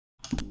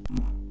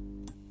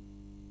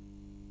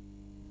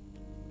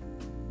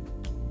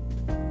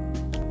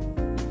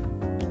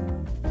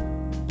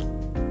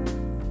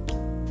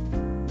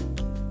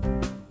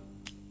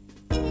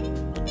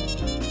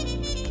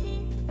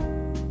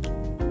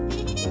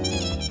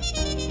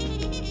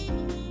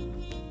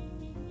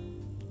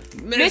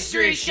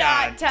Mystery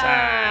shot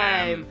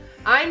time!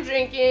 I'm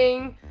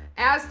drinking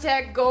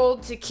Aztec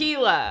Gold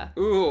Tequila.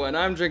 Ooh, and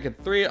I'm drinking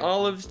 3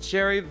 olives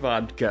cherry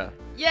vodka.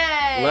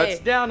 Yay! Let's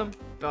down them.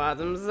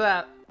 Bottoms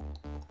up.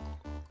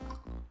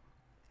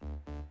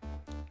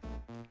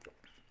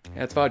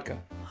 That's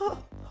vodka.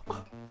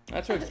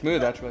 That's really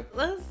smooth, actually.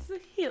 Let's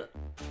tequila.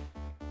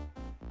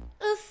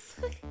 Let's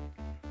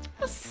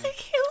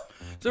tequila.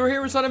 So we're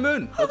here with Sun and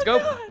Moon. Let's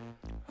go.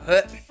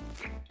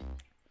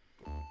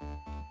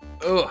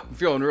 Ugh, I'm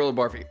feeling really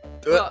barfy.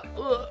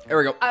 There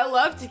we go. I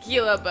love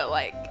tequila, but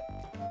like...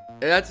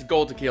 That's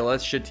gold tequila.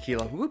 That's shit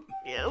tequila. Whoop.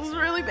 Yeah, it was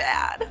really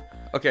bad.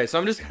 Okay, so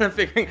I'm just kind of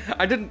figuring...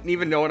 I didn't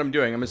even know what I'm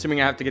doing. I'm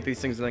assuming I have to get these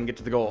things and then get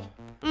to the goal.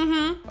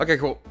 Mm-hmm. Okay,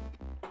 cool.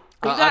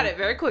 You got it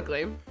very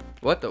quickly.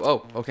 What the...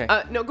 Oh, okay.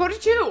 No, go to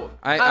 2.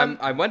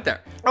 I went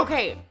there.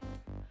 Okay.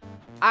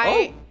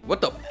 Oh,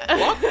 what the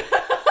fuck?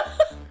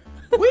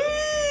 Wee!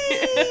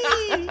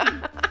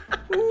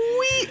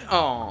 Wee!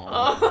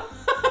 Oh.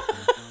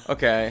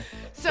 Okay.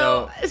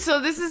 So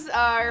this is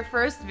our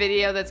first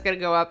video that's gonna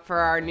go up for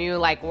our new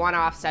like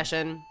one-off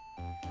session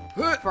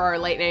for our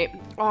late night.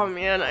 Oh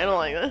man, I don't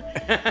like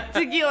that.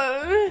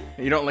 Tequila.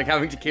 You don't like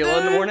having tequila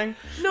in the morning?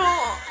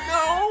 No.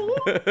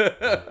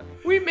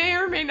 We may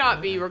or may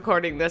not be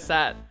recording this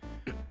at.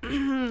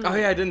 Oh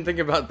yeah, I didn't think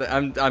about that.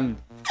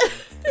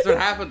 That's what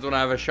happens when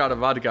I have a shot of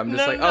vodka. I'm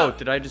just oh,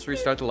 did I just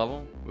restart the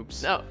level?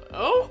 Oops. No.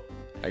 Oh.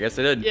 I guess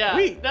I did. Yeah.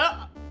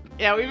 No.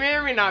 Yeah, we may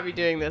or may not be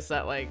doing this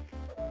at like.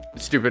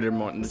 Stupid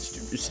o'clock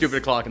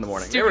in the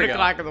morning. Stupid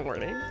o'clock in the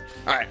morning.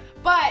 All right.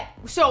 But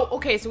so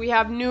we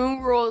have new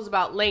rules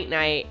about late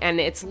night, and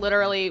it's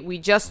literally we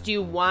just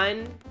do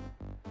one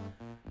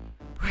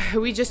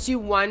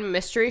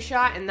mystery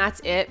shot, and that's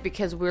it,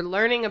 because we're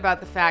learning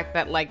about the fact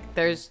that like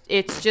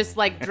it's just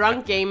like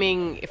drunk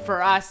gaming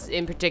for us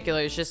in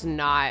particular is just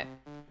not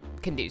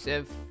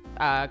conducive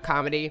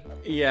comedy.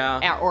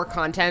 Yeah. Or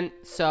content.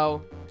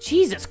 So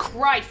Jesus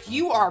Christ,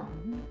 you are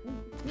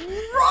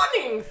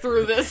running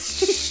through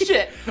this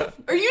shit.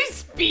 Are you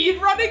speed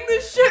running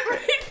this shit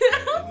right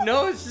now?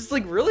 No, it's just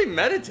like really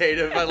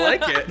meditative. I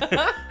like it.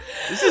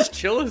 This is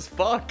chill as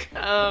fuck.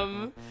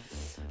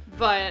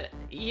 But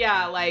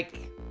yeah, like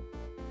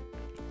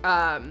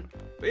but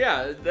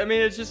yeah, I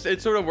mean,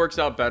 it sort of works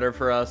out better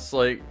for us,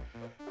 like,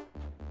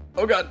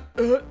 oh god.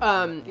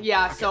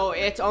 Yeah, okay. So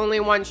it's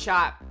only one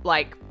shot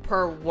like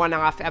per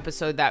one-off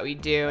episode that we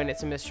do, and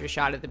it's a mystery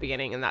shot at the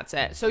beginning, and that's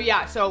it. So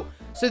yeah, so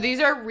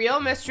these are real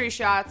mystery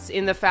shots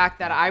in the fact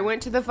that I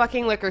went to the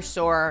fucking liquor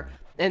store,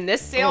 and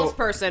this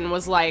salesperson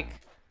was like,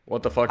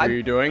 what the fuck are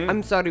you doing?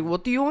 I'm sorry,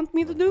 what do you want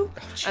me to do?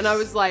 Oh, and I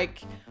was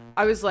like,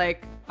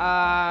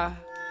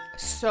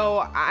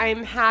 so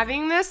I'm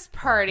having this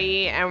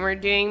party, and we're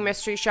doing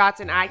mystery shots,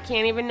 and I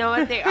can't even know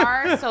what they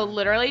are, so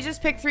literally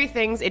just pick 3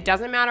 things. It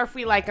doesn't matter if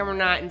we like them or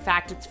not. In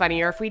fact, it's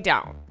funnier if we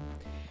don't.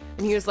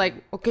 And he was like,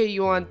 okay,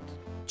 you want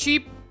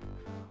cheap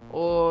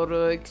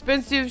or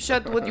expensive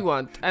shot? What do you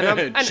want? And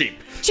I'm cheap.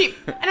 Cheap.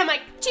 And I'm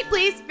like, cheap,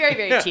 please. Very,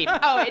 very cheap.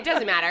 Oh, it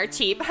doesn't matter.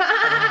 Cheap.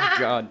 Oh,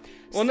 God.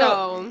 Well,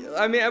 no.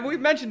 I mean, we've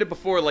mentioned it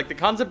before, like the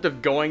concept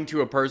of going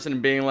to a person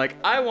and being like,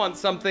 I want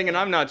something and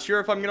I'm not sure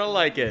if I'm going to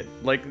like it.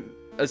 Like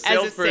a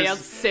salesperson. As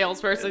a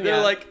salesperson, they're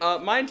yeah.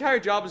 like, my entire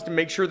job is to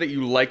make sure that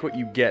you like what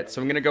you get.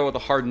 So I'm going to go with a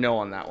hard no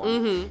on that one.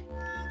 Mm-hmm.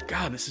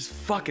 God, this is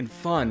fucking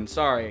fun.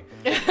 Sorry.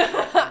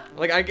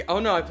 Like, oh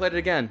no, I played it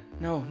again.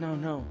 No.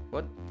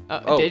 What?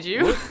 Oh, did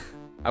you? What?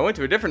 I went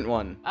to a different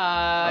one.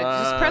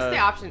 Just press the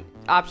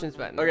options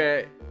button.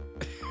 Okay.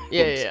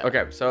 Yeah.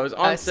 Okay, so I was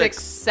on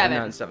 6, 7.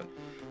 And then 7.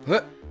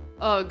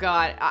 Oh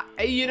God,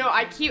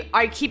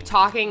 I keep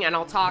talking, and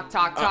I'll talk.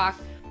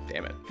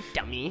 Damn it.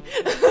 Dummy.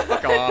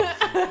 Fuck off.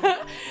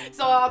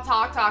 So I'll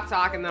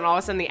talk, and then all of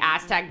a sudden the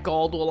Aztec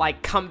Gold will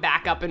like come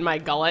back up in my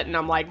gullet, and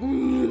I'm like,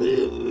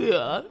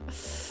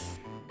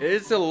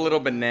 it's a little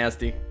bit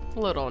nasty. A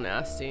little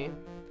nasty.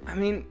 I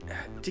mean,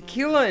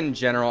 tequila in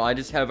general, I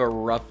just have a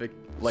rough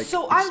like.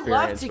 So I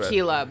love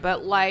tequila,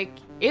 but like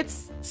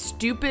it's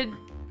stupid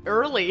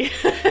early.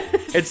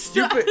 It's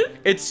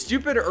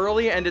stupid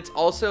early, and it's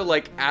also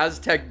like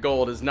Aztec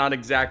Gold is not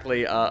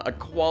exactly a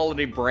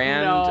quality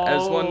brand,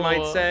 as one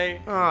might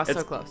say. Oh, it's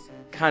so close.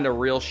 Kind of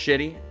real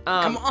shitty.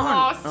 Come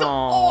on.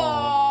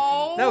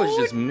 That was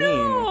just mean.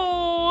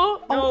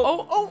 No.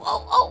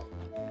 Oh.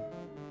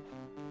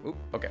 Oop,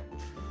 okay.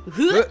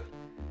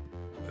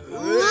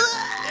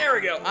 There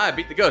we go. I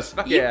beat the ghost.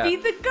 Fuck yeah. You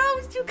beat the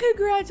ghost.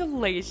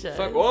 Congratulations.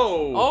 Fuck.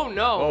 Whoa. Oh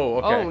no. Oh,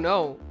 okay. Oh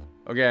no.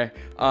 Okay.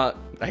 I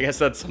guess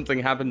that's something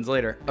happens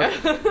later.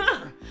 Okay.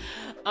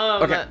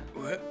 Okay.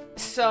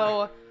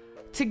 So,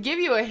 to give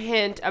you a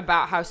hint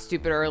about how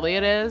stupid early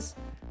it is,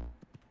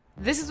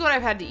 this is what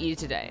I've had to eat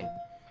today.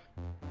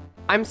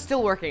 I'm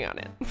still working on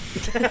it.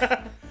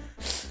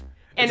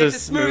 And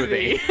it's a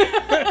smoothie.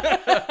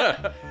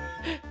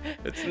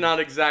 not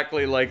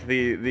exactly like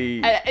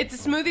the. It's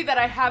a smoothie that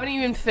I haven't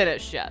even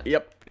finished yet.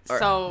 Yep.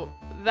 So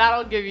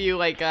that'll give you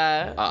like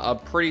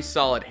a pretty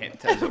solid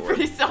hint. As a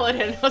pretty solid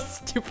hint how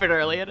stupid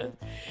early it is.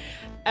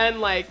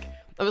 And like,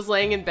 I was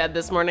laying in bed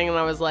this morning and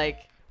I was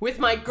like, with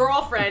my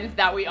girlfriend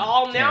that we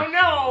all now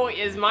know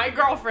is my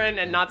girlfriend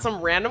and not some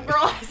random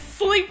girl I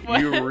sleep with.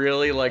 You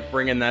really like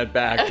bringing that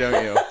back,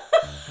 don't you?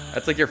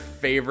 That's like your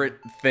favorite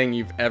thing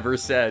you've ever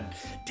said.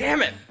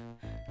 Damn it!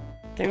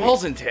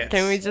 Balls and tits.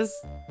 Can we just...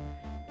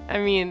 I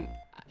mean,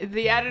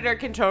 the editor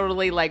can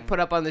totally like put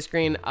up on the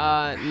screen, no,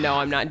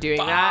 I'm not doing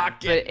that.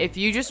 But if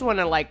you just want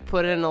to like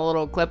put in a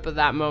little clip of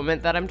that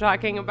moment that I'm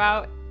talking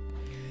about,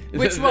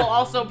 which will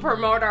also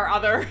promote our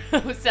other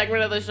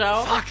segment of the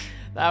show,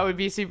 that would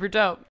be super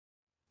dope.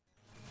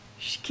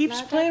 She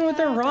keeps playing with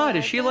her rod.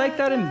 Is she like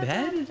that in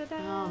bed?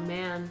 Oh,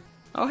 man.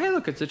 Oh, hey,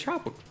 look, it's a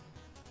tropical.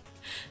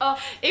 Oh,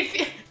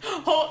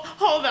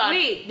 Hold on.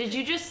 Wait, did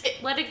you just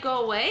let it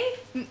go away?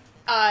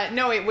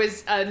 No, it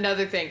was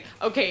another thing.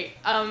 Okay,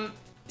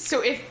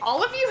 so if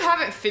all of you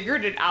haven't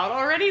figured it out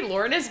already,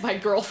 Lauren is my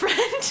girlfriend.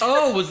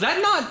 Oh, was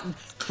that not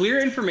clear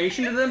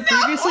information to them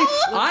previously?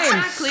 I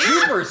am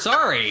super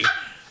sorry.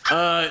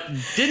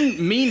 Didn't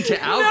mean to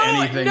out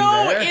anything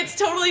there. It's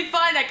totally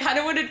fine. I kind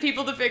of wanted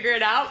people to figure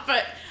it out,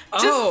 but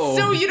just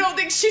so you don't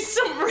think she's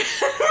some random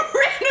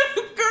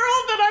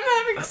girl that I'm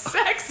having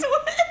sex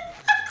with.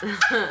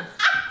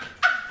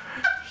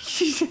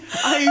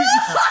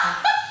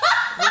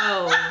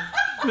 Whoa.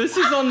 This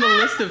is on the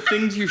list of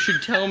things you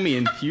should tell me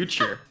in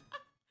future.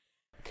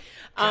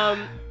 But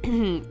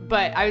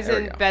I was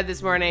in bed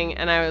this morning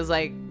and I was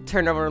like,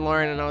 turned over to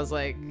Lauren and I was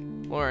like,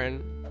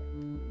 Lauren,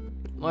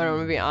 I'm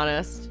gonna be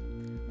honest.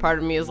 Part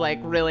of me is like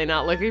really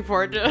not looking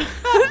forward to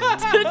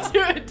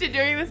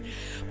doing this.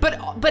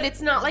 But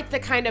it's not like the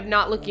kind of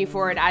not looking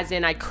forward as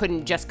in I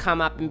couldn't just come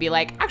up and be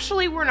like,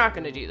 actually, we're not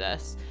gonna do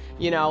this.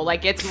 You know,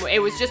 like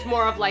it was just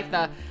more of like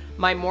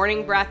my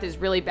morning breath is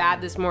really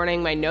bad this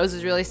morning. My nose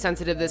is really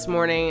sensitive this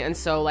morning. And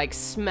so like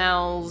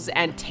smells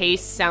and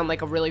tastes sound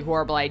like a really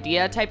horrible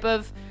idea type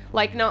of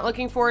like not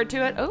looking forward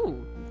to it.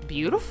 Oh,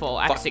 beautiful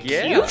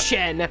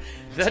execution. Yeah.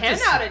 10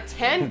 out of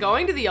 10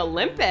 going to the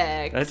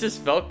Olympics. That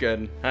just felt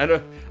good.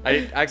 I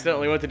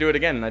accidentally went to do it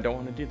again and I don't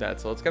want to do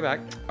that. So let's go back.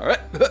 All right.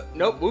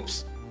 Nope.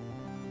 Oops.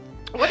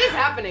 What is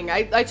happening?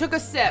 I took a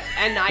sip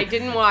and I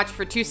didn't watch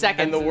for 2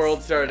 seconds. And the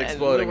world started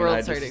exploding.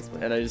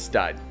 And I just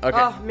died. Okay.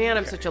 Oh man,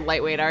 I'm such a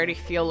lightweight. I already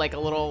feel like a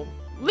little.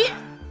 Okay.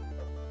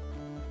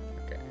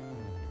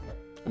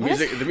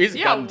 The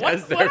music got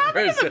intense there for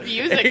a second. The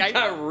music? It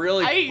got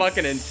really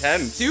fucking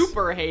intense.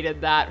 Super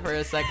hated that for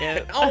a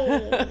second.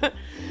 Oh.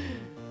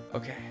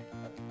 Okay.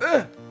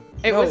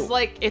 It was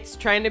like it's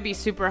trying to be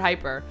super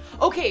hyper.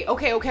 Okay.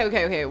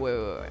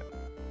 Wait.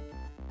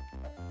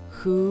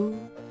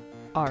 Who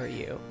are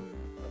you?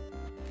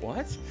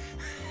 What?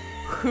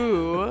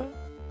 Who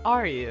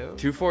are you?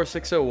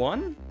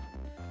 24601?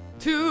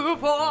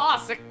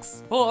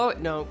 2464.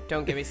 No,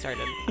 don't get me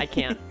started. I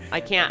can't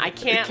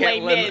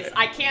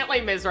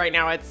lay Miz right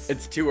now.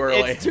 It's too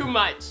early. It's too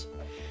much.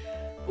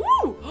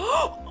 Woo!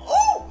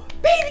 Oh,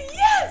 baby,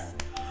 yes!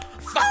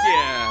 Fuck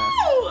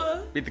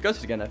yeah! Beat the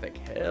ghost again, I think.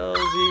 Hells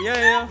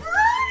yeah!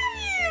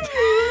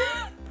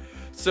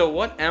 So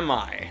what am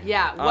I?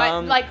 Yeah,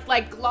 what like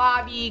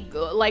globby,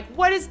 like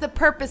what is the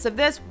purpose of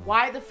this?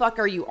 Why the fuck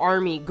are you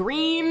army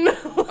green?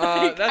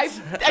 I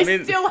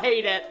still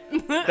hate it.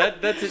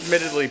 That's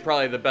admittedly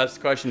probably the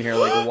best question here.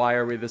 Like, why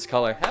are we this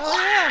color? Hell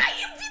yeah!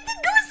 You beat the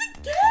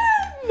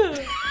goose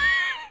again!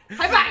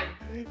 High five!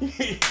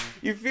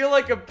 You feel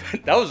like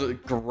that was a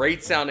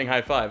great sounding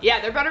high five. Yeah,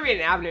 there better be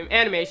an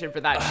animation for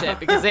that shit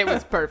because it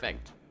was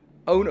perfect.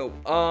 Oh no.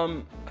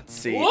 Let's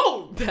see.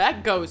 Whoa,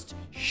 that ghost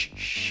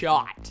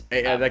shot.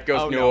 Yeah, that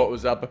ghost knew what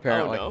was up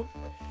apparently. Oh,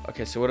 no.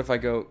 Okay, so what if I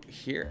go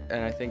here?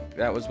 And I think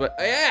that was what.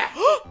 Yeah.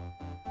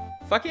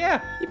 Fuck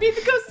yeah. You beat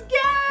the ghost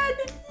again.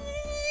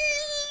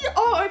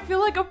 Oh, I feel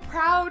like a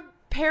proud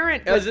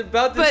parent. I was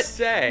about to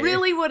say.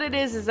 Really, what it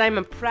is I'm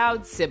a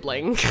proud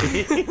sibling.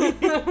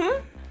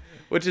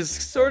 Which is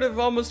sort of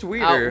almost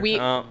weirder.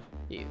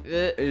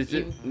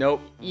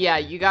 Nope. Yeah,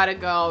 you gotta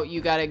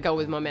go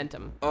with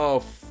momentum. Oh,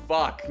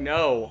 fuck,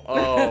 no.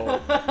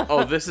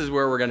 Oh, this is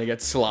where we're gonna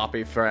get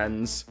sloppy,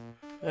 friends.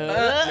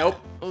 Nope.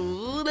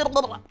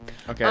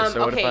 Okay,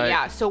 so what if I...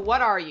 yeah, so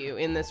what are you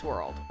in this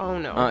world? Oh,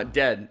 no.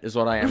 Dead is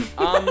what I am.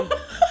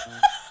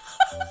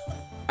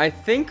 I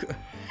think...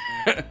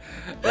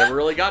 that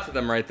really got to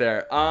them right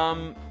there.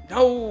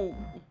 No.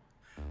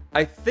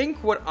 I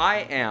think what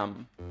I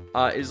am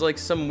is like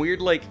some weird,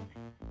 like...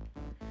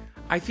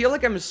 I feel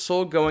like I'm a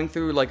soul going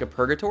through like a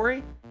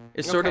purgatory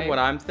is sort of what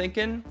I'm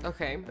thinking.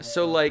 Okay.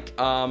 So like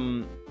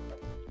I'm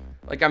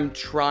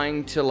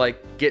trying to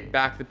like get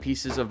back the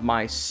pieces of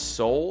my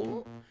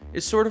soul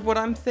is sort of what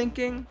I'm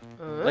thinking.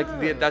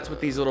 Like that's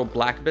what these little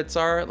black bits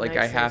are. Like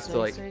I have to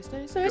like. Nice.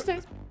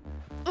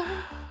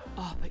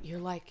 Oh, but you're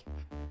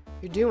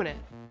doing it.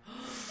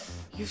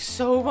 You've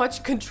so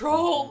much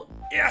control.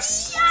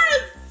 Yes.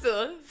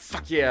 Yes.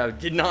 fuck yeah,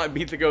 did not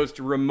beat the ghost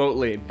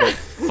remotely, but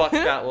fuck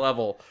that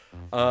level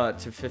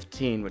to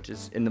 15, which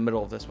is in the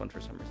middle of this one for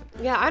some reason.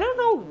 Yeah, I don't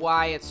know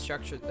why it's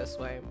structured this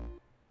way.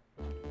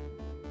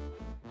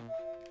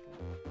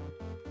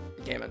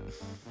 Damn it.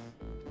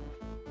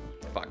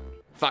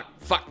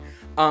 Fuck.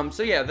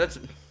 So yeah, that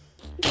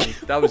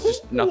was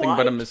just nothing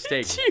but a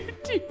mistake.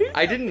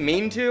 I didn't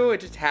mean to,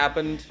 it just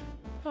happened.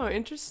 Oh,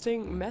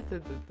 interesting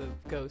method that the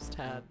ghost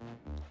had.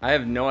 I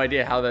have no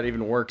idea how that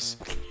even works.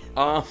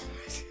 Oh.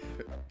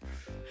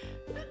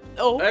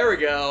 There we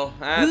go.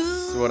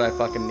 That's what I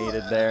fucking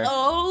needed there.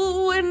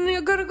 Oh, and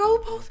you're gonna go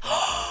both.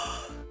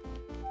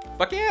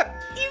 Fuck yeah.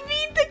 You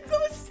beat the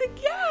ghost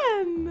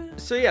again.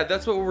 So yeah,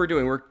 that's what we're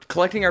doing. We're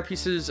collecting our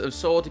pieces of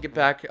soul to get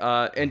back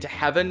into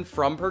heaven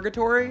from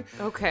purgatory.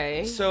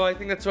 Okay. So I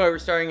think that's why we're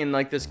starting in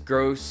like this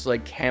gross,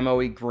 like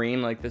camo-y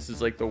green. Like this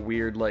is like the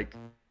weird, like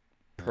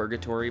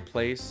purgatory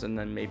place, and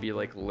then maybe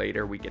like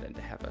later we get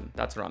into heaven.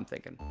 That's what I'm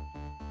thinking.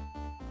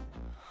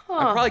 Huh.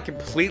 I'm probably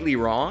completely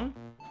wrong,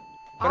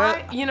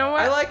 but you know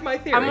what? I like my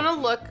theory. I'm gonna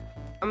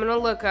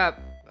look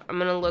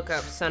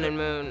up Sun and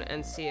Moon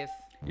and see if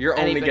You're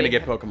only anybody gonna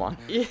get ha- Pokemon.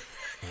 Yeah.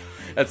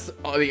 That's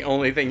the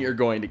only thing you're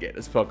going to get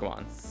is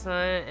Pokemon.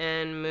 Sun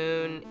and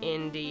Moon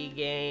indie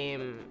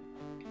game.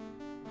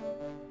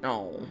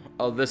 Oh,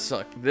 this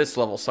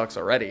level sucks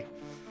already.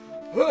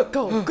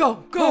 Go.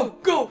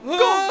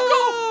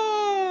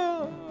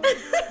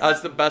 That's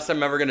the best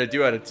I'm ever gonna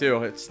do at it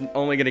too. It's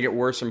only gonna get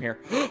worse from here.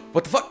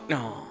 What the fuck?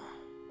 No.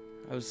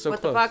 I was so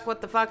close. What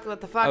the fuck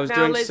I was now,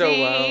 doing Lizzie? so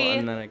well,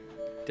 and then I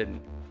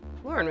didn't.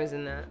 Lauren was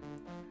in that.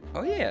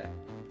 Oh yeah.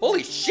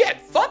 Holy shit!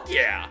 Fuck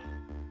yeah!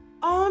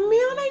 Oh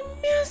man, I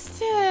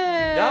missed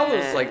it. That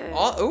was like,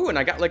 oh, and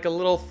I got like a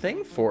little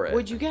thing for it.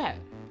 What'd you get?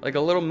 Like a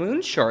little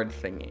moon shard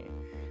thingy.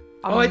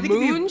 A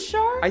moon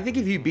shard? I think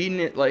if you beaten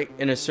it like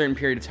in a certain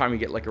period of time, you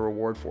get like a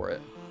reward for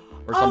it,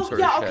 or some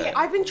sort of shit. Okay.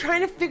 I've been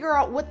trying to figure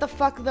out what the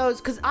fuck those,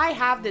 because I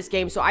have this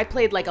game, so I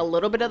played like a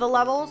little bit of the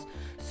levels.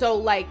 So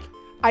like,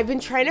 I've been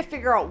trying to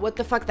figure out what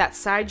the fuck that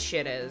side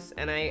shit is,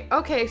 and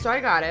okay, so I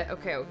got it.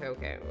 Okay.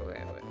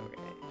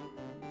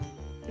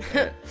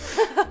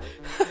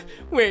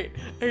 Wait,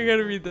 I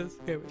gotta read this.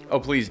 Okay, wait. Oh,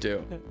 please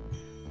do.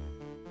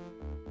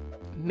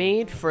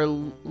 Made for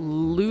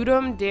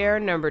Ludum Dare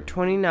number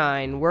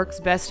 29. Works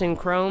best in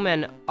Chrome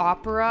and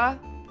Opera.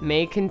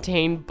 May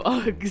contain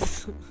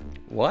bugs.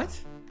 What?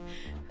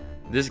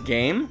 This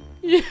game?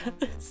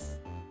 Yes.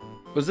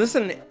 Was this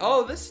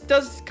oh, this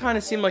does kind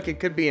of seem like it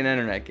could be an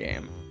internet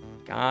game.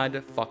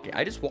 God fucking,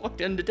 I just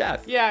walked into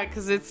death. Yeah,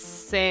 because it's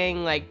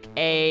saying like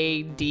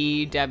A,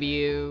 D,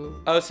 W.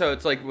 Oh, so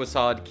it's like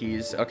Wasad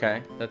keys.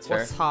 Okay, that's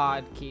fair.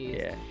 Wasad keys.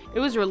 Yeah.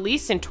 It was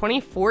released in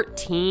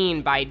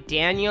 2014 by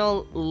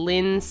Daniel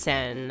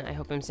Linsen. I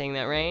hope I'm saying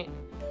that right.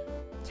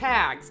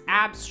 Tags,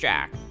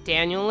 abstract,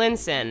 Daniel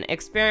Linsen,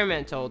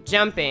 experimental,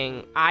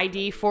 jumping,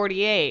 ID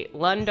 48,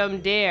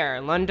 Lundum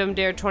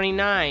Dare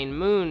 29,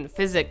 moon,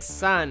 physics,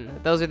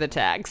 sun. Those are the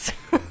tags.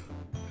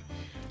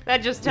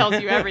 That just tells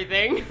you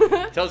everything.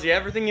 Tells you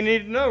everything you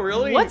need to know,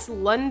 really. What's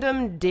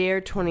Lundum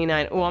Dare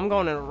 29? Oh, I'm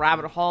going in a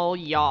rabbit hole,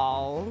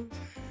 y'all.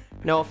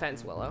 No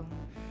offense, Willow.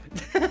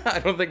 I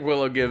don't think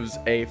Willow gives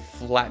a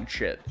flat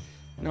shit.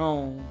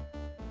 No.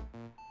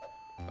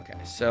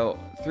 Okay, so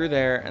through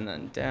there and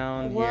then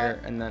down here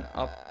and then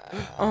up.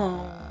 Oh.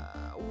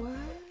 What?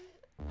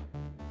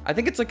 I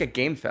think it's like a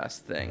Game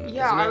Fest thing.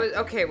 Yeah, isn't it?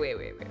 Okay, wait.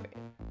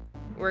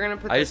 We're gonna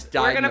put I this. just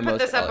died We're in gonna the put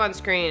most this up on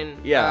screen.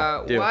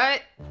 Yeah, do.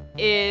 What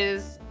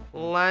is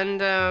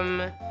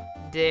Lundum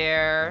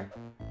Dare?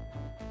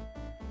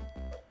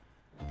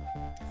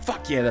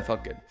 Fuck yeah, that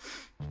felt good.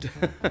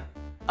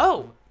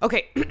 Oh,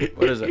 okay.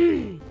 What is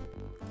it?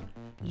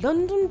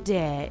 Lundum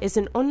Dare is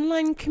an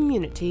online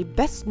community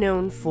best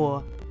known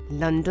for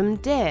Lundum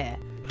Dare.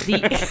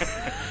 The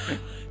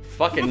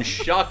Fucking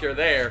shocker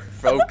there,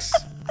 folks.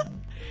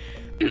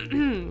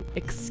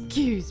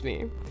 Excuse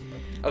me.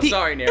 Oh,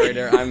 sorry,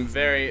 narrator. I'm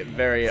very,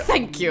 very...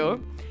 Thank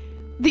you.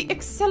 The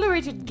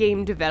accelerated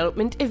game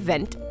development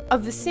event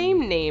of the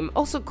same name,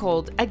 also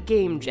called a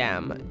Game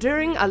Jam.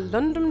 During a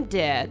Lundum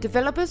Dare,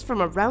 developers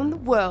from around the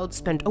world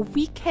spent a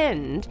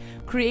weekend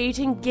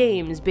creating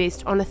games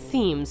based on a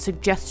theme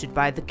suggested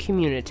by the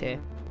community.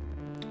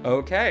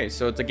 Okay,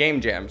 so it's a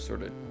game jam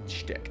sort of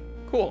shtick.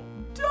 Cool.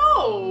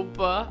 Dope!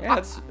 Yeah,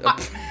 it's...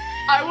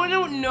 I want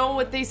to know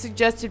what they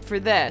suggested for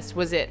this.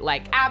 Was it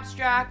like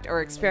abstract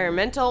or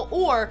experimental,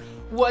 or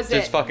was it...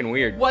 Just fucking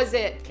weird. Was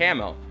it...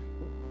 Camo.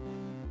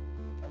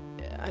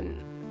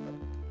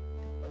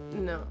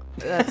 No,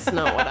 that's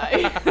not what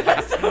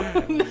that's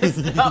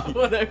not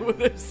what I would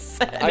have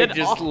said. I at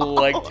just all.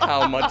 liked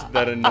how much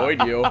that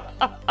annoyed you.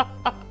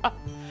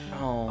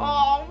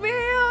 Oh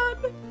man.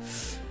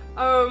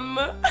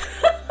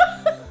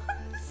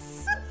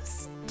 So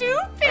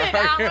stupid,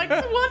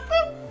 Alex. What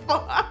the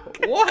fuck?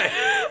 What? I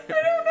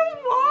don't know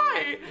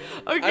why.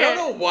 Okay. I don't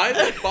know why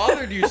that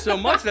bothered you so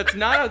much. That's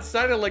not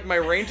outside of like my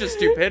range of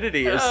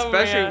stupidity,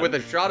 especially man. with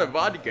a shot of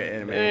vodka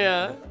in it.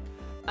 Yeah.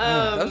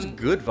 That was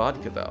good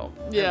vodka though.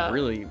 Yeah. It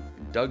really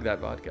dug that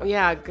vodka.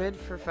 Yeah, good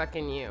for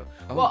fucking you.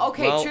 Oh, well,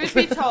 okay, well. truth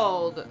be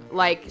told,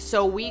 like,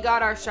 so we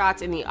got our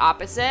shots in the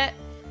opposite,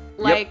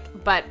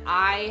 like, but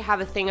I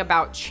have a thing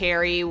about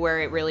cherry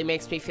where it really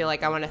makes me feel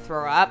like I want to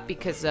throw up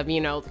because of,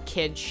 you know, the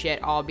kid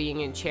shit all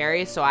being in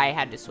cherry, so I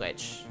had to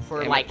switch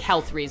for, like,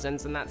 health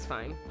reasons, and that's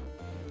fine.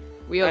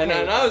 We okay?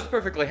 And I was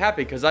perfectly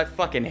happy because I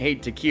fucking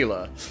hate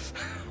tequila.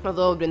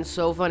 Although it would have been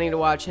so funny to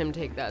watch him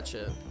take that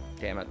shit.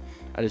 Damn it.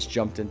 I just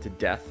jumped into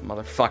death,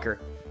 motherfucker.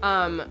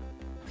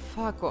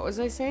 Fuck, what was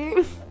I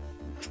saying?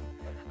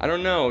 I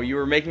don't know. You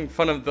were making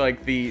fun of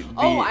like the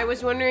Oh, I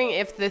was wondering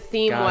if the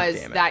theme God was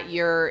damn it. that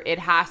it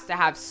has to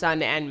have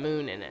sun and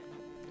moon in it.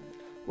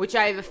 Which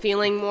I have a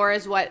feeling more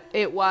is what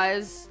it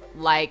was,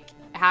 like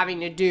having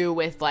to do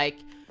with like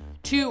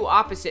two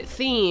opposite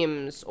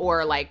themes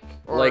or like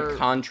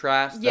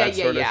contrast, Yeah, that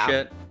yeah, sort yeah. of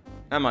shit.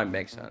 That might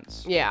make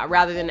sense. yeah,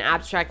 rather than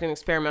abstract and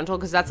experimental,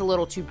 because that's a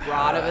little too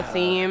broad of a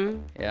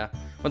theme. Yeah.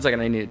 1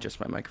 second, I need to adjust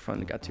my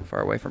microphone. It got too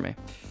far away from me.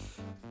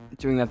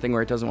 Doing that thing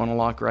where it doesn't want to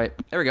lock right.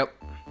 There we go.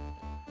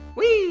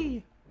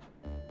 Whee!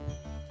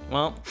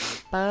 Well,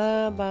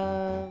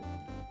 Ba-ba.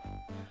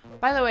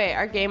 By the way,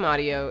 our game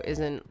audio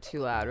isn't too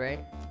loud, right?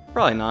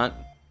 probably not.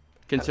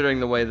 Considering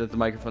the way that the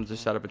microphones are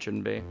set up, it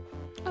shouldn't be.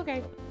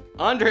 Okay.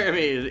 Andre,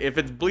 if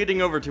it's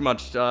bleeding over too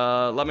much,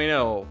 let me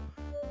know.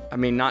 I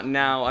mean, not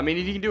now. I mean,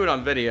 you can do it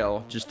on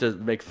video just to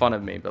make fun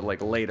of me, but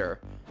like later,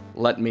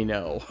 let me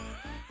know.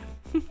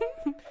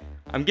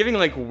 I'm giving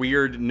like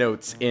weird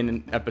notes in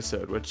an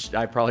episode, which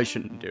I probably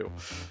shouldn't do.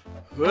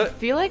 I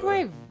feel like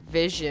my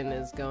vision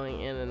is going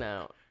in and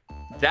out.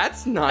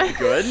 That's not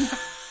good.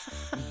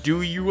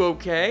 Do you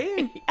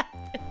okay? Yes.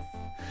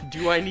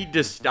 Do I need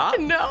to stop?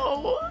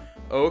 No.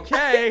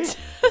 Okay.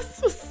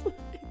 This was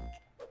like,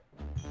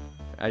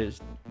 I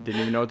just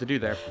didn't even know what to do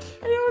there.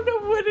 I don't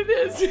know what it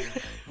is.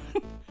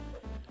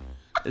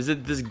 Is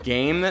it this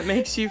game that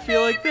makes you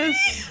feel like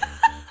this?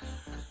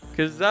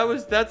 Because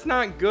that's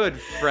not good,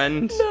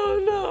 friend.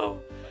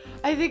 No.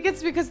 I think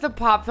it's because the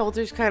pop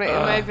filter's kind of in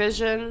my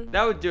vision.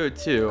 That would do it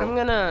too. I'm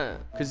gonna...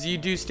 Because you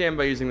do stand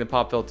by using the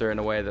pop filter in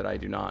a way that I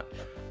do not.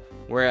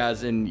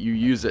 Whereas you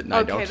use it and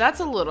I don't. Okay, that's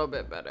a little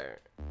bit better.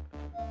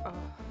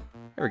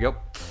 There we go.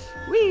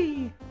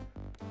 Whee!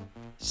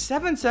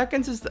 7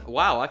 seconds is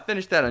wow, I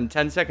finished that in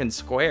 10 seconds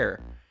square.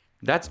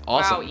 That's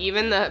awesome. Wow,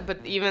 even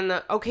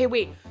the... Okay,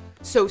 wait.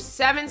 So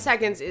 7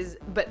 seconds is...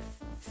 But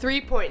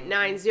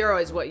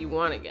 3.90 is what you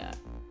want to get.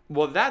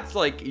 Well, that's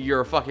like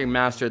you're a fucking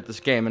master at this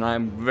game, and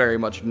I'm very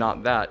much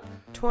not that.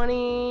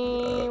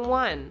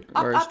 21.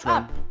 Where's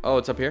Up. Oh,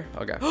 it's up here?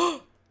 Okay.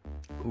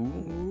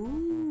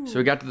 Ooh. So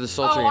we got to the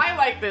sultry. Oh, I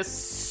like this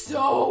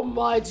so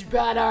much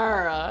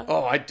better.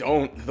 Oh, I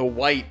don't. The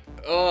white.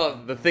 Oh,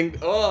 the thing.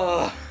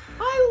 Oh.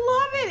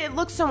 I love it. It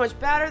looks so much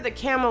better. The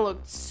camera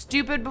looked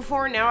stupid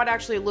before. Now it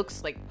actually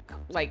looks like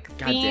God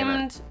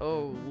damn themed.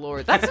 Oh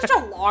Lord, that's such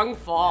a long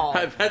fall.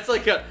 That's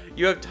like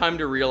you have time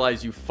to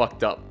realize you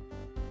fucked up.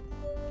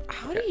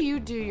 How do you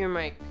do your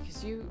mic?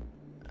 Because you.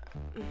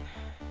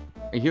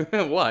 Are you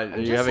what? Are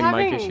you just having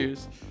mic having-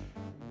 issues?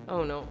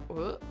 Oh no.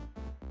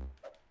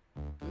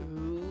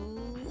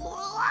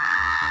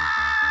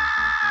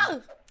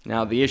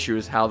 Now the issue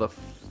is how the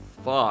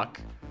fuck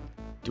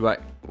do I?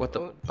 What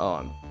the?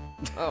 Oh,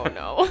 Oh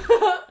no.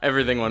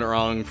 everything went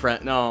wrong,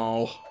 friend.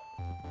 No.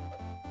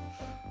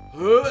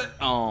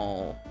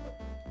 Oh.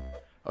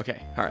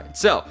 Okay. All right.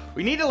 So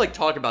we need to like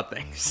talk about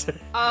things.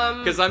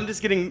 Because I'm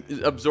just getting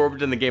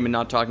absorbed in the game and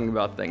not talking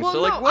about things. Well,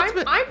 so like, no, what's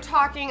been? I'm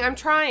talking. I'm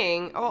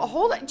trying. Oh,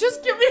 hold it.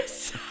 Just give me a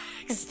sec.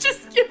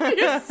 Just give me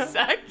a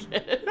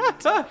second.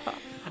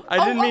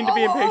 I didn't mean to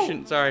be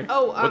impatient. Sorry.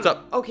 What's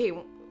up? Okay.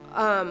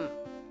 I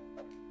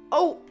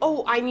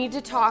need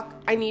to talk.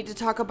 I need to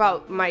talk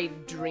about my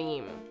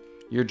dream.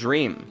 Your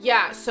dream.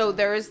 Yeah. So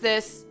there is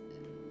this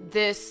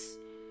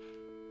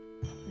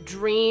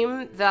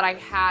dream that I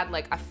had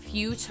like a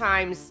few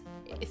times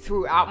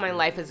throughout my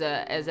life as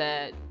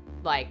a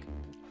like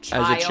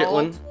child. As a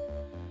chitlin?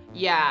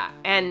 Yeah,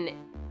 and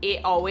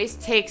it always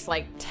takes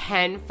like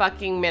 10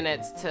 fucking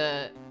minutes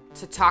to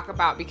talk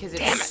about because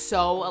it's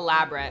so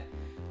elaborate.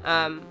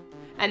 And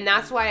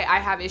that's why I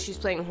have issues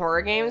playing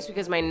horror games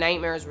because my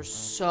nightmares were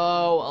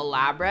so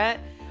elaborate.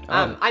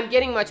 I'm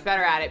getting much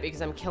better at it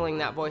because I'm killing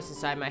that voice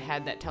inside my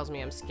head that tells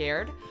me I'm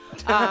scared.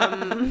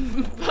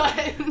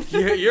 But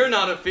You're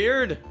not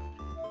afeared.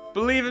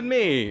 Believe in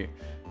me.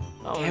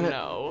 oh Damn it.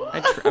 no.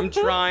 I'm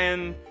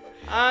trying.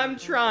 I'm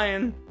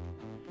trying.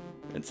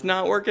 It's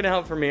not working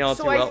out for me all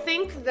So too well. I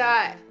think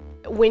that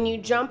when you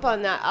jump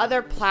on that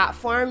other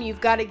platform,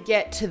 you've got to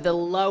get to the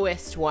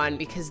lowest one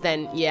because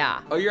then,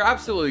 yeah. Oh, you're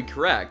absolutely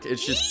correct.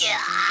 It's just...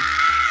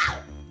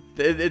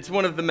 It's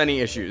one of the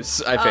many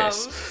issues I face.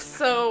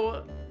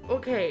 So,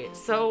 okay,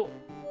 so...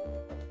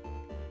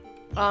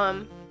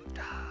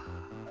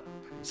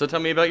 So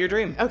tell me about your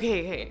dream.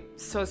 Okay.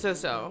 So.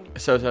 So.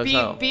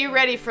 Be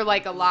ready for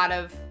like a lot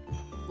of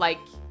like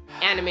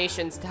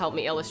animations to help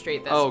me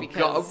illustrate this Oh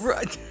because God!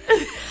 Right.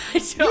 I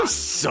You don't.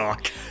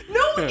 suck.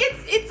 No,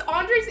 it's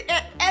Andre's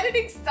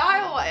editing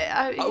style.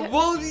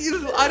 Well,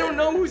 I don't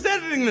know who's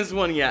editing this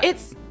one yet.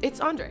 It's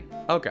Andre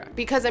Okay.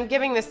 because I'm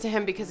giving this to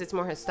him because it's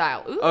more his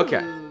style. Ooh.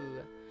 Okay.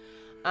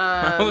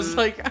 I was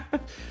like,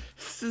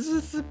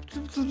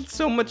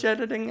 so much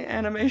editing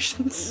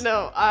animations.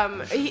 No,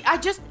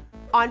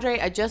 Andre,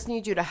 I just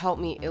need you to help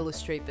me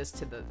illustrate this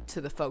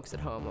to the folks at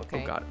home,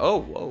 okay? Oh God. Oh,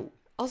 whoa.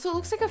 Also, it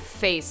looks like a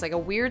face, like a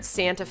weird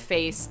Santa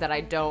face that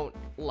I don't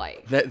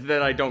like.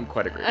 That I don't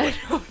quite agree with.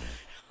 I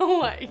don't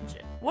like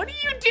it. What are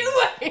you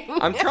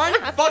doing? I'm trying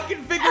to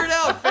fucking figure it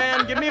out,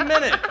 fam. Give me a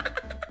minute.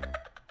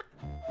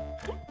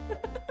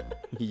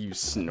 You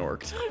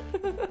snorked.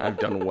 I've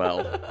done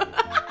well.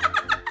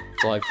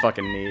 That's all I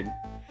fucking need.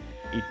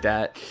 Eat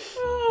that.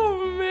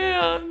 Oh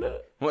man.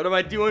 What am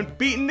I doing?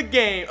 Beating the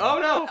game. Oh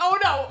no. Oh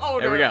no. Oh no.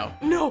 There we go.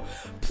 No,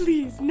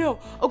 please, no.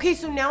 Okay,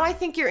 so now I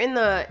think you're in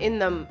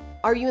the.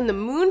 Are you in the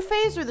moon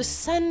phase or the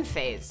sun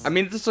phase? I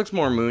mean, this looks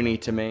more moony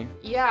to me.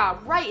 Yeah,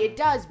 right, it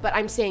does, but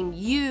I'm saying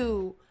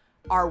you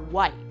are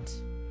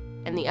white,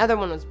 and the other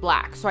one was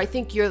black. So I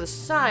think you're the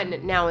sun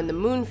now in the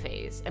moon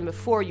phase, and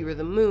before you were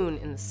the moon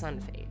in the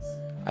sun phase.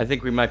 I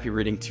think we might be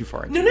reading too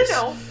far into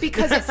No, this.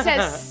 because it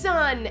says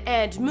sun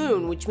and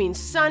moon, which means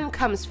sun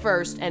comes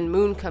first and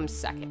moon comes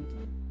second.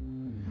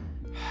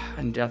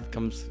 And death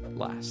comes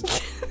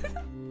last.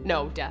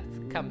 No, death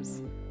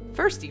comes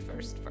first,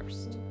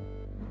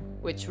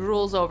 which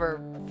rules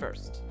over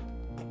first.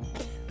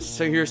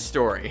 So your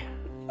story.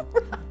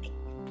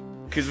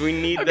 Because we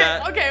need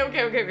that.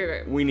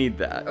 Okay. We need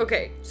that.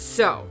 Okay,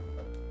 so,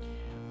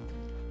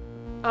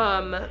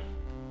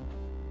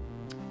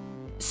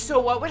 so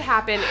what would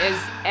happen is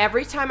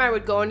every time I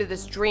would go into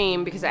this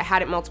dream, because I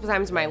had it multiple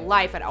times in my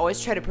life, I'd always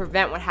try to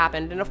prevent what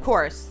happened, and of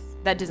course,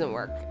 that doesn't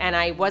work. And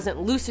I wasn't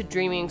lucid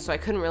dreaming, so I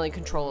couldn't really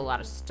control a lot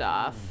of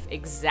stuff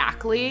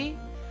exactly.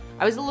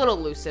 I was a little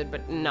lucid,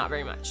 but not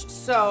very much.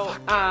 So,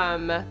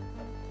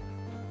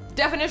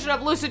 definition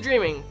of lucid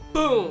dreaming.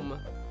 Boom.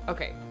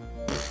 Okay.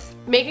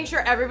 Making sure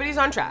everybody's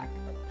on track.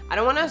 I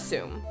don't want to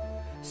assume.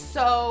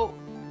 So,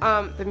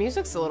 the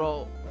music's a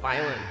little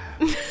violent.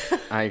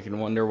 I can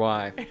wonder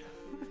why.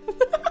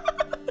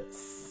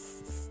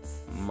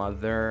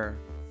 Mother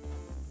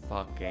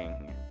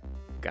fucking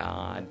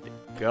God.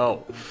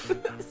 Go.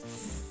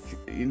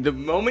 The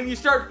moment you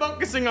start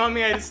focusing on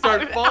me, I just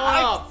start falling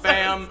off,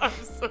 fam. I'm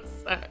so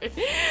sorry.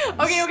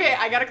 Okay,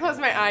 I gotta close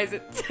my eyes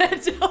and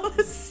tell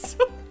this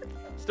story.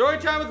 Story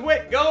time with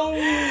Whit,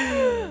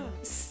 go!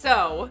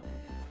 So,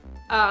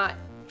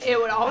 it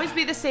would always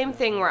be the same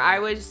thing where I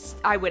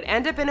would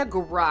end up in a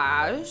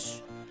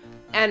garage,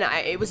 and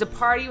it was a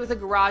party with a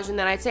garage, and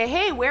then I'd say,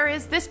 hey, where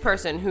is this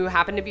person, who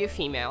happened to be a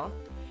female?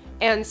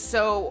 And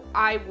so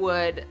I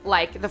would,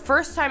 like, the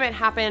first time it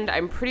happened,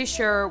 I'm pretty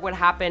sure what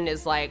happened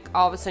is, like,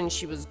 all of a sudden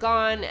she was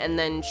gone, and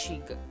then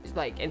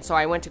and so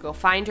I went to go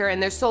find her,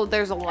 and there's a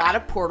lot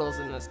of portals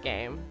in this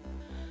game.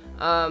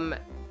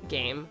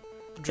 Dream.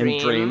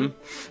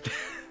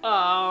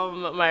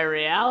 My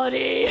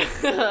reality.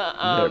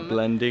 They're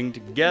blending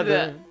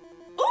together.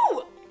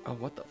 Ooh! Oh,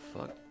 what the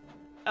fuck?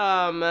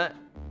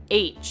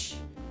 H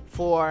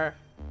for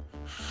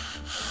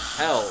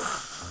Hell.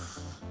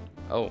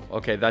 Oh,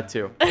 okay, that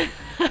too.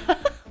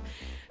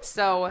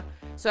 So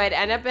I'd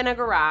end up in a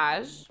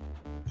garage,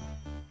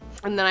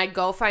 and then I'd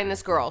go find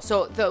this girl.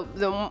 So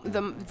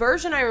the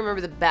version I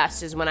remember the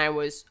best is when I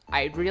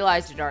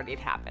realized it already had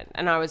happened,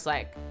 and I was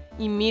like,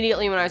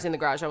 immediately when I was in the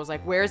garage, I was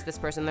like, where's this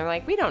person? They're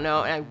like, we don't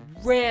know. And I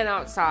ran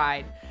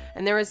outside,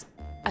 and there was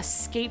a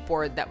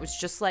skateboard that was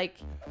just like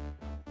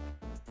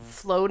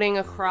floating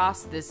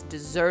across this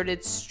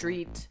deserted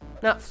street.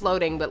 Not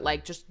floating, but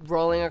like just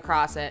rolling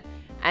across it.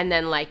 And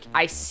then like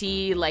I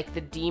see like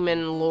the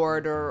demon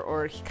lord,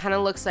 or he kind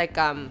of looks like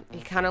a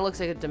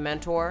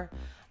Dementor,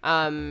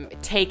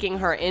 taking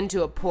her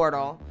into a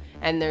portal.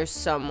 And there's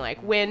some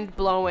like wind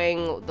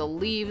blowing the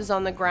leaves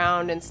on the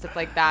ground and stuff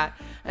like that.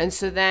 And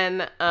so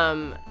then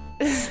I'm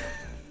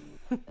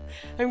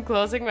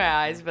closing my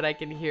eyes, but I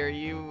can hear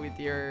you with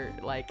your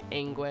like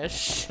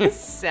anguish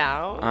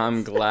sound.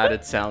 I'm glad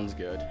it sounds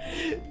good.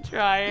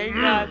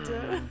 Trying not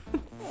to.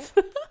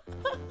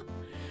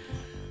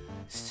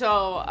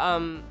 So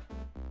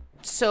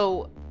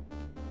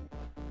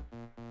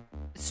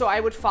I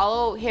would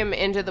follow him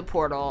into the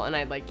portal, and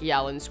I'd like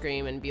yell and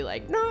scream and be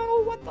like,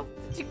 no, what the,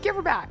 give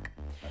her back.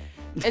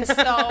 And so. Is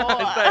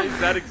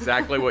that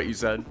exactly what you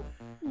said?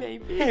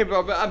 Maybe. Hey,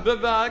 bro,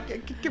 give back.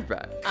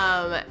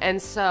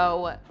 And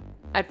so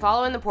I'd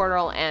follow in the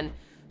portal, and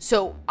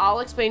so I'll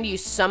explain to you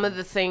some of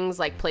the things,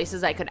 like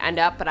places I could end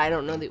up, but I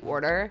don't know the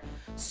order.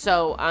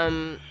 So,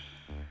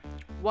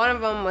 one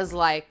of them was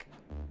like,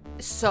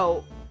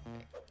 so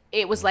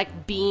it was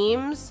like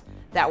beams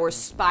that were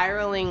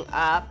spiraling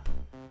up,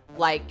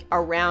 like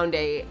around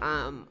a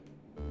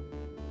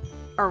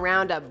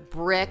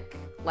brick,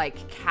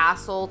 like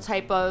castle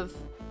type of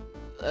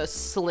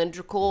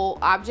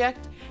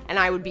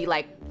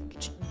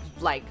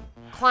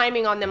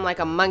climbing on them like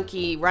a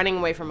monkey, running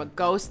away from a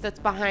ghost that's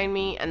behind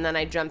me, and then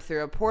I jumped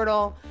through a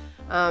portal.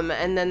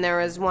 And then there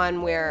was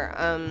one where,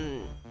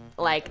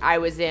 like, I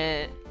was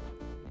in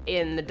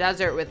the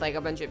desert with like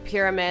a bunch of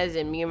pyramids,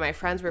 and me and my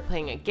friends were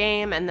playing a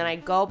game, and then I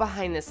go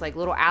behind this like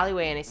little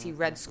alleyway and I see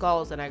red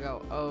skulls, and I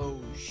go, oh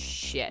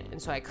shit.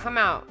 And so I come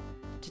out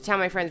to tell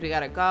my friends we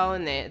gotta go,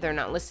 and they're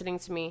not listening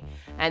to me,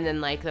 and then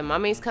like the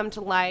mummies come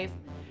to life,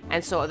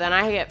 and so then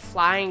I get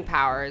flying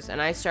powers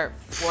and I start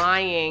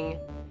flying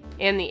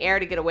in the air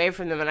to get away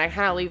from them, and I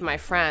kind of leave my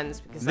friends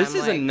because This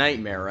is like, a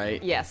nightmare,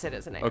 right? yes, it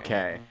is a nightmare.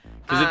 Okay.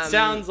 Because it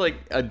sounds like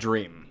a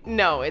dream.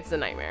 No, it's a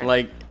nightmare.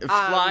 Like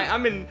fly.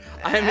 I'm in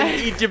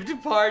Egypt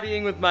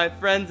partying with my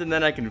friends, and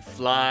then I can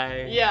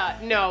fly. Yeah,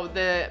 no,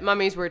 the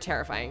mummies were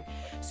terrifying.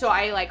 So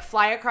I like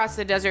fly across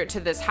the desert to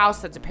this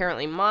house that's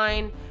apparently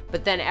mine,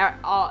 but then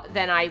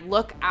I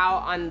look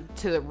out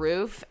onto the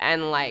roof,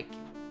 and like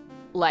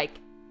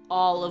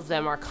all of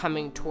them are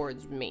coming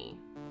towards me.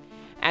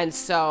 And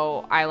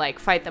so I like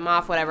fight them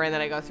off, whatever, and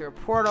then I go through a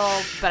portal,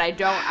 but I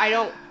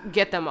don't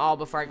get them all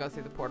before I go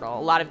through the portal.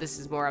 A lot of this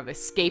is more of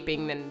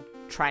escaping than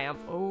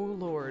triumph. Oh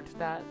Lord,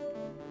 that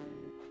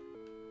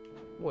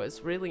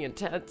was really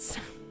intense.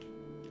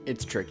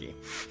 It's tricky.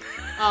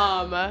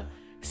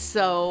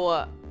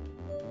 So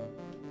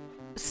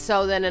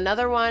then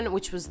another one,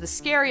 which was the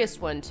scariest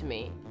one to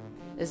me,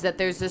 is that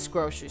there's this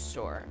grocery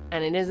store,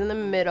 and it is in the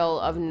middle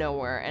of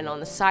nowhere, and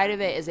on the side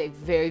of it is a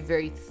very,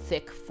 very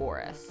thick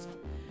forest.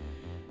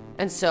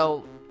 And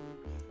so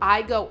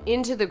I go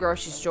into the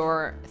grocery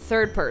store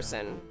third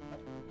person.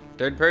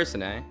 Third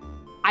person, eh?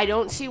 I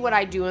don't see what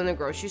I do in the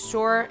grocery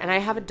store, and I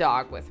have a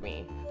dog with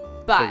me.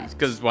 But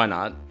Because why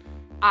not?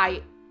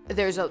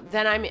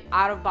 then I'm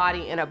out of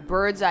body in a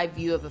bird's eye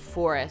view of the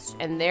forest,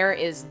 and there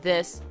is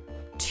this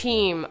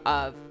team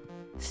of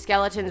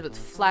skeletons with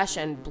flesh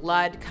and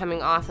blood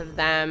coming off of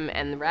them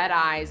and red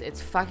eyes.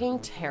 It's fucking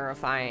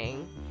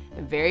terrifying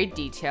and very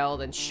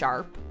detailed and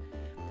sharp.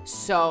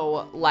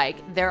 So,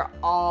 like, they're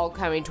all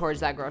coming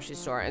towards that grocery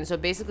store. And so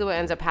basically what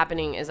ends up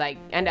happening is I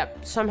end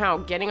up somehow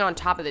getting on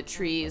top of the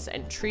trees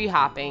and tree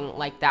hopping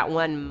like that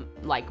one,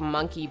 like,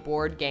 monkey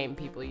board game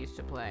people used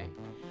to play.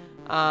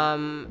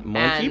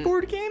 Monkey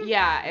board game?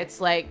 Yeah,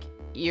 it's like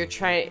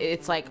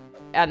it's like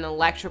an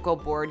electrical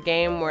board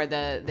game where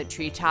the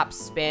treetops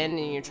spin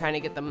and you're trying to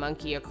get the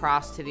monkey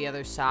across to the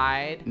other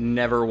side.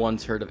 Never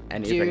once heard of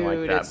anything Dude, like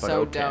that, it's but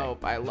so okay.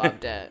 dope. I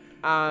loved it.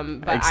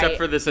 But Except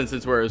for this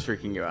instance where it was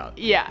freaking you out.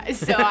 Yeah,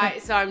 so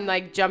I'm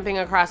like jumping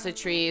across the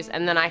trees,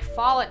 and then I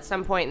fall at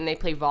some point, and they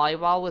play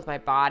volleyball with my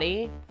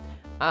body.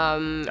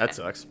 That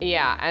sucks.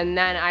 Yeah, and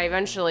then I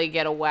eventually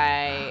get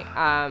away,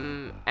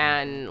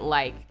 and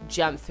like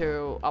jump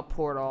through a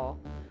portal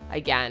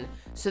again.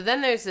 So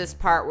then there's this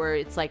part where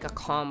it's like a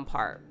calm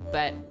part,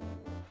 but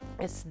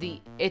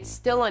it's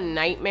still a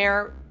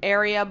nightmare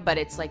area, but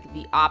it's like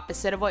the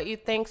opposite of what you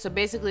think. So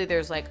basically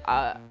there's like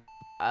a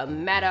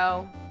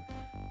meadow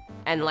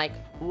and like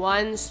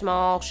one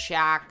small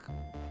shack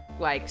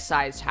like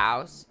sized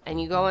house,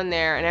 and you go in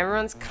there and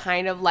everyone's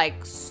kind of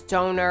like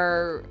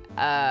stoner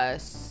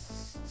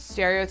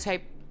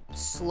stereotype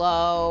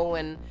slow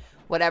and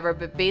whatever,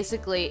 but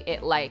basically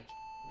it like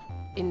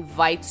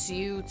invites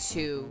you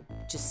to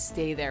just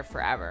stay there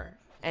forever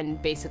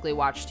and basically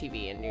watch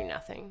TV and do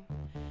nothing.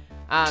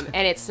 And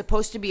it's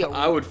supposed to be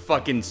I would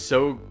fucking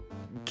so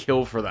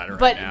kill for that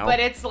right now. But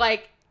it's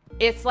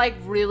like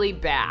really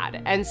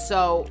bad. And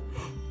so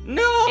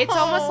no, it's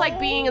almost like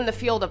being in the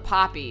field of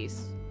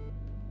poppies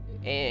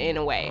in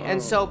a way. And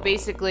so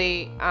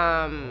basically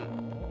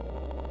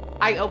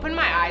I open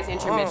my eyes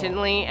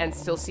intermittently and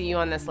still see you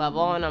on this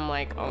level, and I'm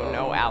like, oh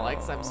no,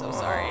 Alex, I'm so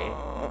sorry.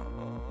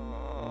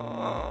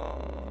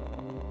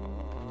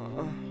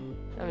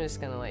 I'm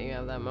just gonna let you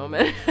have that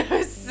moment.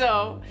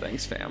 So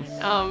thanks, fam.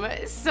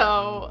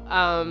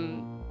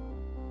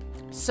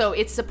 So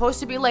it's supposed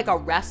to be like a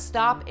rest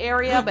stop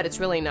area, but it's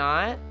really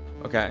not.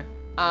 Okay.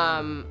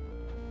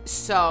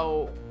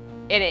 So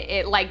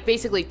it like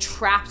basically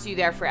traps you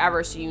there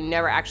forever, so you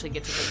never actually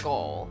get to the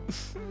goal.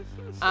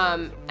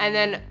 And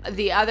then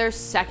the other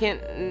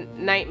second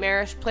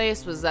nightmarish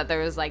place was that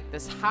there was like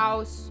this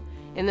house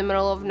in the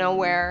middle of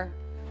nowhere,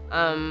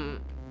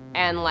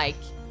 and like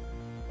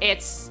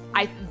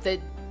the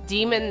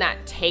demon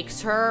that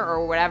takes her,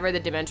 or whatever, the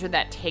dementor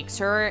that takes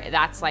her,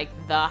 that's like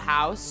the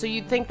house. So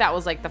you'd think that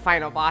was like the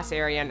final boss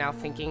area now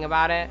thinking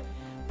about it,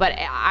 but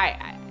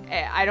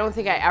I don't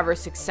think I ever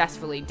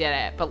successfully did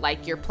it. But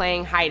like you're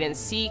playing hide and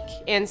seek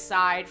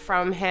inside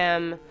from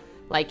him,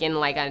 like in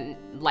like a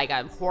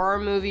horror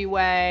movie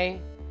way.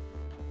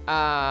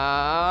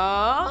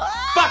 Fuck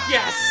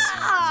yes!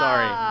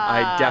 Sorry,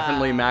 I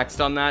definitely maxed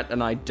on that,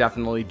 and I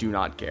definitely do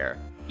not care.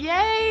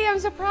 Yay, I'm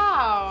so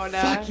proud.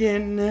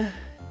 Fucking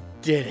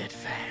did it,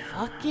 fam.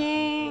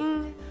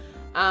 Fucking.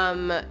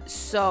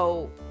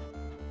 So,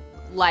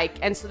 like,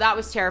 and so that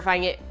was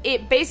terrifying.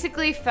 It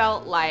basically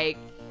felt like,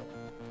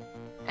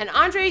 and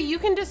Andre, you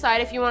can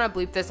decide if you want to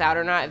bleep this out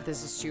or not, if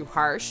this is too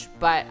harsh,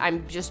 but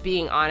I'm just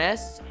being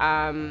honest.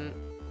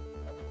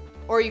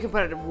 Or you can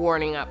put a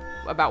warning up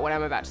about what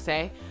I'm about to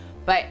say.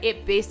 but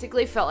it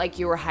basically felt like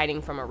you were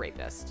hiding from a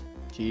rapist.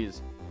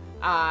 Jeez.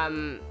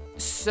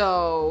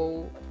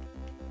 So,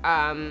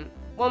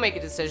 we'll make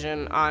a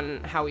decision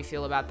on how we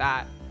feel about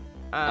that.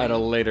 At a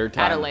later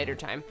time. At a later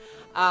time.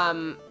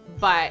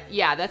 But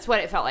yeah, that's what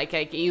it felt like.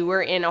 Like you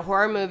were in a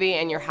horror movie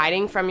and you're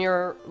hiding from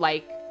your,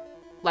 like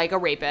a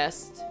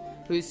rapist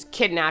who's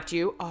kidnapped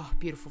you. Oh,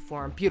 beautiful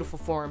form, beautiful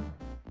form.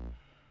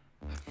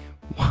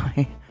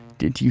 Why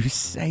did you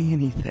say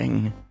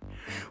anything?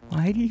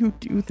 Why do you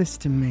do this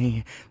to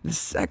me? The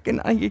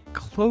second I get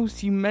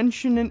close, you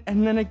mention it,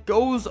 and then it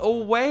goes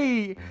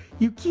away.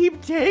 You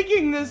keep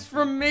taking this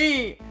from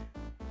me.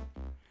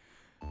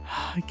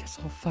 I guess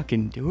I'll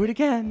fucking do it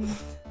again.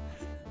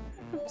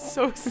 I'm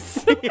so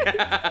sick.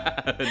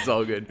 Yeah, it's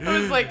all good. It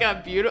was like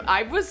a beautiful.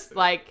 I was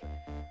like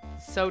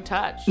so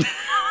touched.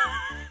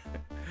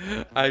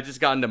 I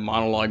just got into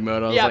monologue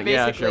mode. I was Yeah, like,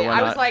 basically. yeah, sure, why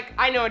I not? was like,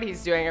 I know what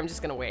he's doing. I'm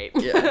just gonna wait.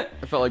 Yeah,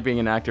 I felt like being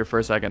an actor for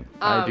a second.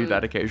 I do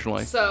that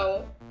occasionally.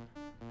 So,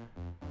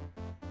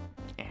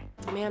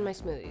 man, my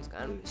smoothie's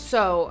gone.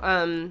 So,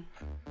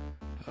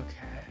 Okay.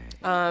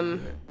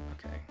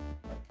 Okay.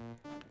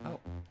 Oh.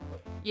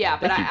 yeah,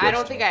 but Thank you, I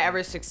don't Ghost. think I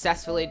ever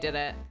successfully did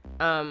it.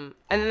 And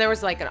then there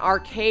was like an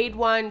arcade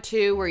one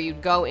too, where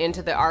you'd go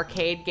into the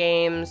arcade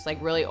games,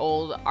 like really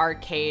old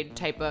arcade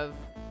type of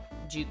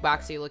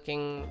jukeboxy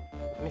looking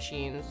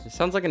machines. It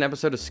sounds like an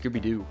episode of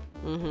Scooby-Doo.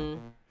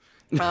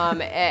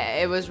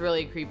 It was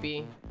really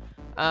creepy.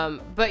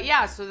 But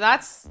yeah, so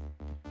that's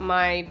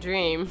my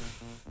dream.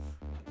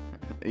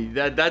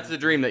 That's the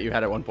dream that you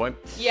had at one point.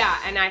 Yeah,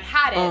 and I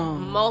had it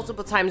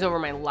multiple times over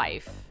my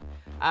life.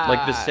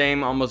 Like the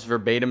same almost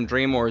verbatim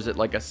dream, or is it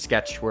like a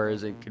sketch,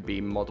 whereas it could be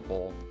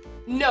multiple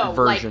No,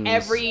 versions?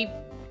 like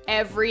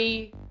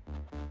every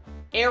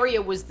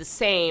area was the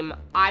same.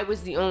 I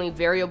was the only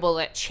variable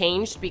that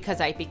changed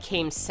because I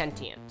became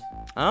sentient.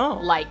 Oh.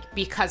 Like,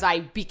 because I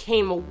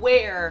became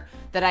aware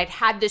that I'd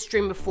had this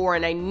dream before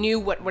and I knew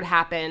what would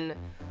happen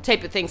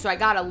type of thing. So I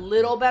got a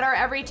little better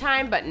every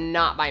time, but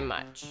not by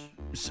much.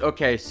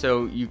 Okay,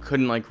 so you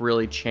couldn't like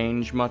really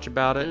change much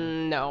about it?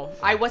 No,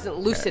 I wasn't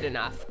lucid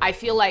enough. I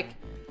feel like,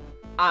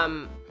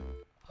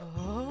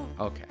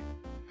 Okay.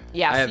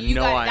 yeah, I so have you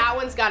no got, idea. that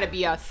one's got to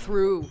be a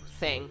through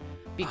thing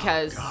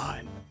because,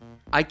 God.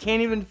 I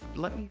can't even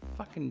let me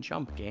fucking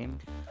jump, game.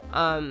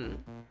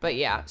 but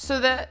yeah, so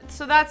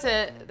that's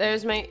it.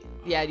 There's my,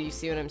 yeah, do you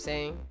see what I'm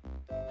saying?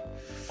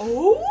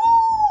 Oh!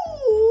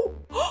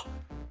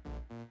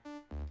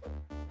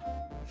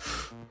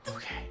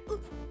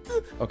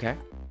 Okay.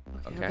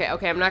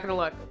 Okay, I'm not gonna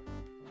look.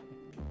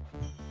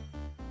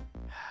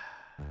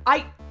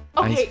 I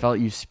Okay. just felt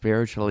you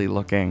spiritually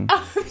looking.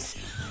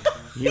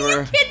 You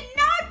were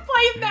cannot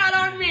blame that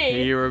on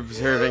me. you were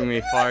observing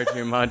me far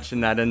too much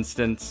in that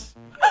instance.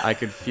 I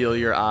could feel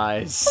your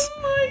eyes.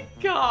 Oh my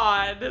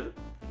god.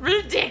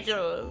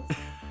 Ridiculous.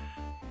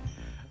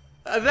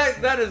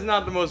 That is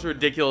not the most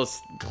ridiculous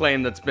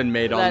claim that's been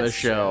made on this That's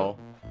show.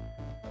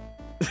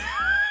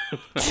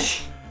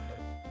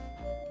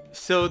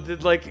 So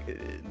did like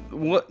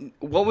what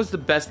was the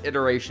best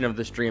iteration of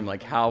this dream?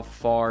 Like how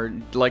far,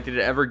 like did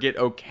it ever get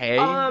okay?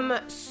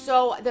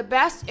 So the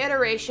best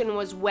iteration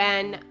was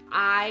when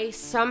I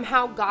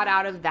somehow got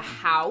out of the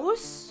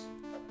house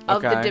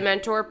of Okay. the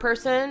Dementor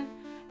person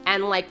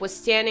and like was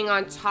standing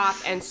on top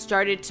and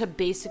started to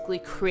basically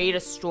create a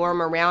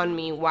storm around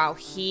me while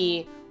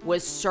he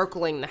was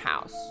circling the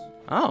house.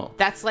 Oh.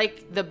 That's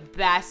like the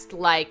best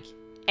like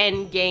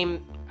end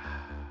game.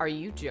 Are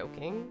you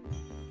joking?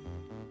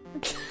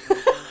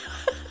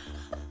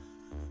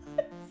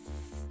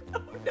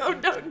 No.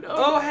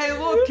 Oh, hey,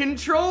 look,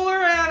 controller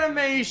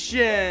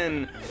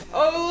animation!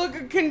 Oh,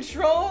 look, a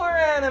controller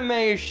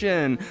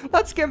animation!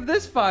 Let's give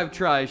this 5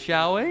 tries,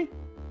 shall we?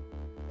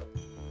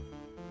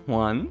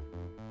 1.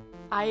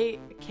 I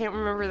can't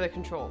remember the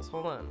controls.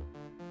 Hold on.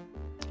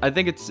 I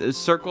think it's a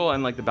circle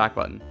and like the back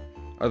button.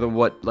 Or the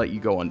what let you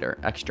go under.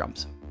 X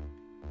jumps.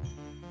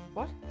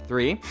 What?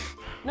 3.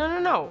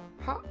 No.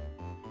 How do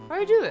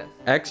I do this?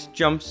 X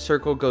jumps,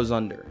 circle goes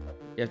under.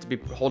 You have to be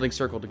holding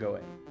circle to go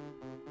in.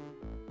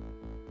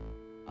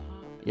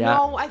 Yeah.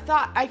 No, I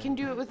thought I can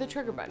do it with the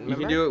trigger button. You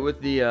can do it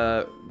with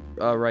the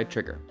right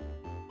trigger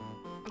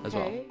as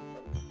well. Okay.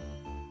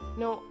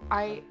 No,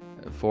 I.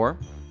 4,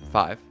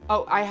 5.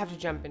 Oh, I have to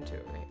jump into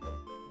it, right?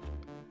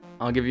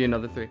 I'll give you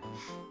another 3.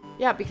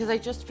 Yeah, because I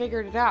just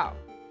figured it out.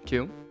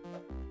 2.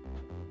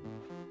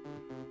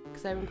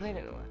 Because I haven't played it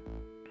in a while.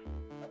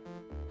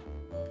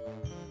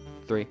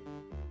 3.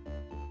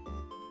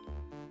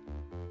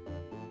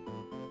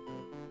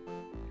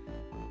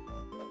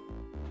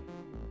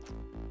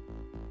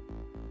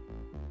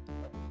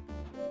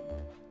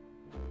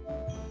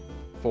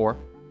 Four.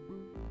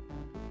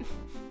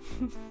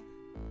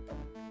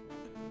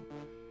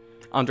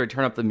 Andre,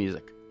 turn up the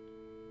music.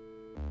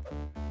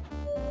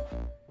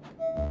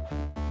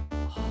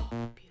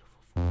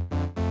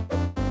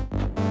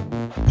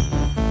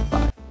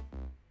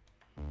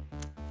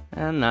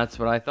 And that's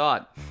what I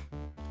thought.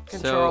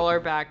 Controller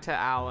back to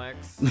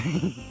Alex.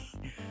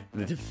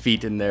 The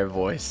defeat in their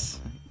voice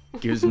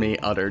gives me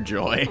utter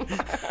joy.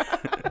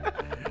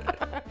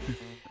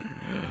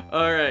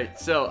 All right,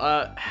 so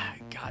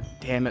god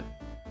damn it.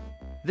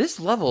 This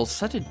level is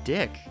such a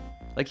dick.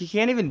 Like you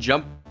can't even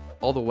jump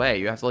all the way.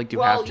 You have to like do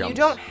half jumps. Well, you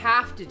don't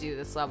have to do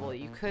this level.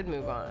 You could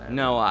move on.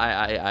 No,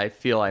 I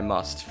feel I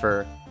must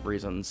for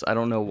reasons. I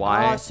don't know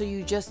why. Oh, so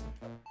you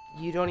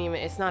don't even.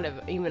 It's not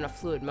even a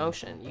fluid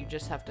motion. You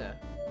just have to.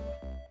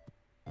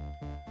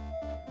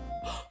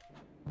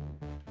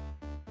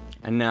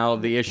 And now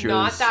the issue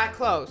Not is that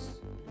close.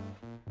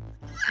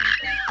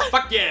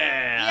 fuck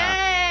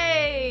yeah!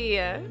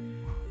 Yay!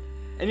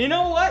 And you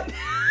know what?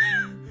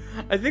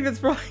 I think that's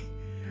probably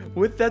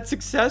with that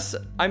success.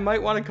 I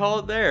might want to call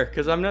it there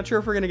because I'm not sure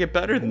if we're gonna get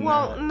better than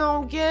Well, that.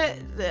 no,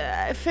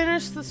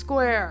 finish the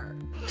square.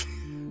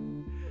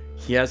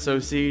 Yes,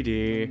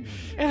 OCD.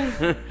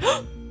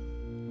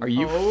 Are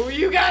you Oh,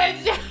 you got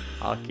it.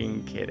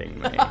 fucking kidding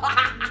me?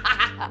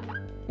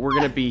 We're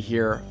gonna be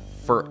here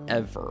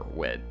forever,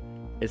 Whit.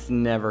 It's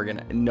never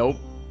gonna. Nope.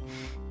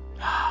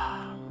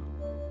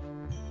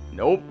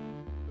 Nope.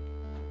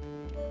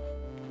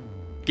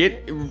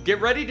 Get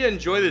ready to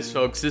enjoy this,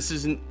 folks. This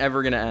isn't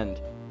ever gonna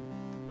end.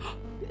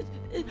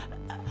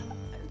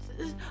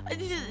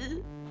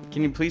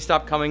 Can you please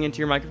stop coming into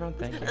your microphone?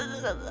 Thank you.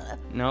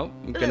 No,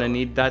 I'm gonna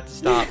need that to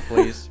stop,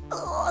 please.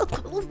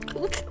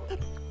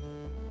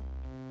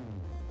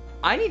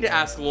 I need to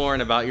ask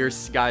Lauren about your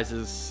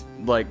guys'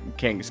 like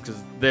kinks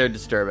because they're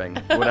disturbing,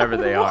 whatever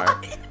they are.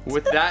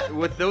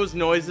 With those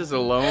noises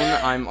alone,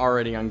 I'm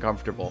already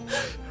uncomfortable.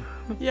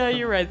 Yeah,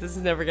 you're right. This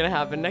is never gonna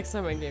happen. Next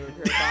time on Game of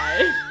Career,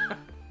 bye.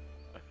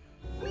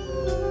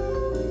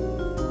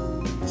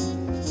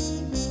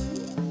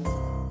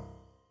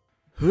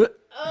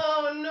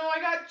 Oh no, I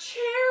got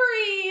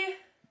cherry.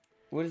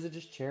 What is it?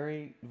 Just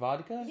cherry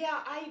vodka? Yeah,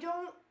 I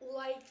don't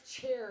like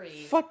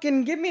cherry.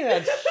 Fucking give me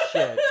that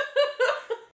shit.